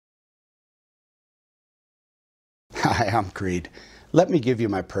Hi, I'm Creed. Let me give you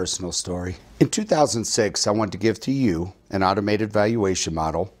my personal story. In 2006, I wanted to give to you an automated valuation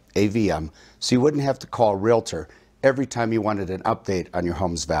model, AVM, so you wouldn't have to call a realtor every time you wanted an update on your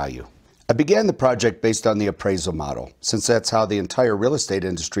home's value. I began the project based on the appraisal model, since that's how the entire real estate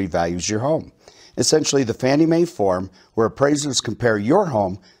industry values your home. Essentially, the Fannie Mae form where appraisers compare your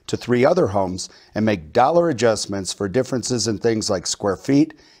home to 3 other homes and make dollar adjustments for differences in things like square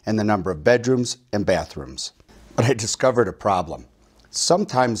feet and the number of bedrooms and bathrooms. But I discovered a problem.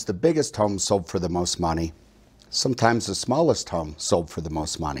 Sometimes the biggest home sold for the most money. Sometimes the smallest home sold for the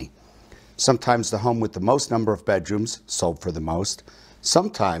most money. Sometimes the home with the most number of bedrooms sold for the most.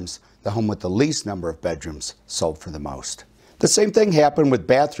 Sometimes the home with the least number of bedrooms sold for the most. The same thing happened with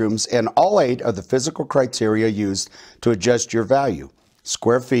bathrooms and all 8 of the physical criteria used to adjust your value: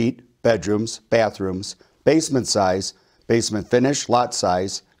 square feet, bedrooms, bathrooms, basement size, basement finish, lot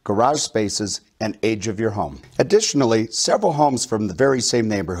size, garage spaces, and age of your home. Additionally, several homes from the very same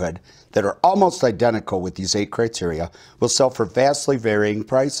neighborhood that are almost identical with these 8 criteria will sell for vastly varying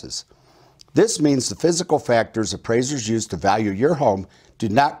prices. This means the physical factors appraisers use to value your home do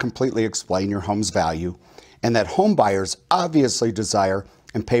not completely explain your home's value, and that home buyers obviously desire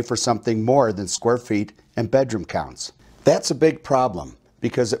and pay for something more than square feet and bedroom counts. That's a big problem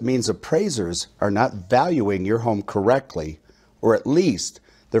because it means appraisers are not valuing your home correctly, or at least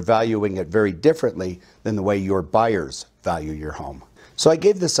they're valuing it very differently than the way your buyers value your home. So I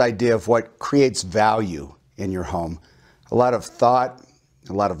gave this idea of what creates value in your home a lot of thought,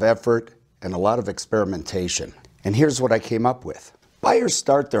 a lot of effort, and a lot of experimentation. And here's what I came up with. Buyers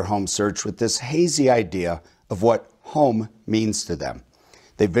start their home search with this hazy idea of what home means to them.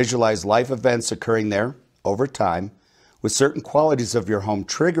 They visualize life events occurring there over time, with certain qualities of your home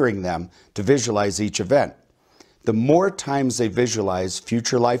triggering them to visualize each event. The more times they visualize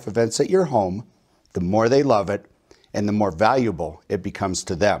future life events at your home, the more they love it and the more valuable it becomes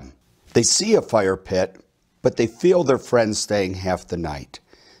to them. They see a fire pit, but they feel their friends staying half the night.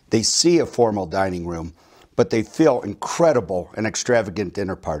 They see a formal dining room, but they feel incredible and extravagant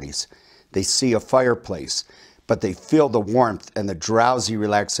dinner parties. They see a fireplace, but they feel the warmth and the drowsy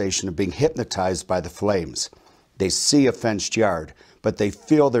relaxation of being hypnotized by the flames. They see a fenced yard, but they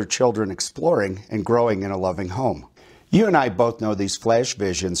feel their children exploring and growing in a loving home. You and I both know these flash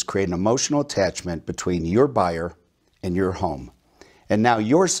visions create an emotional attachment between your buyer and your home. And now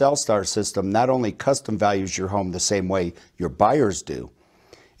your CellStar system not only custom values your home the same way your buyers do,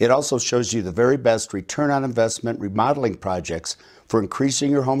 it also shows you the very best return on investment remodeling projects for increasing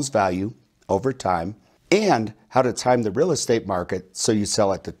your home's value over time, and how to time the real estate market so you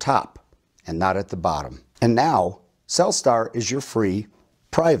sell at the top and not at the bottom. And now, CellStar is your free,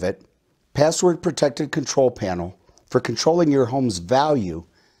 private, password-protected control panel for controlling your home's value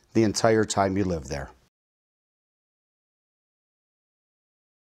the entire time you live there.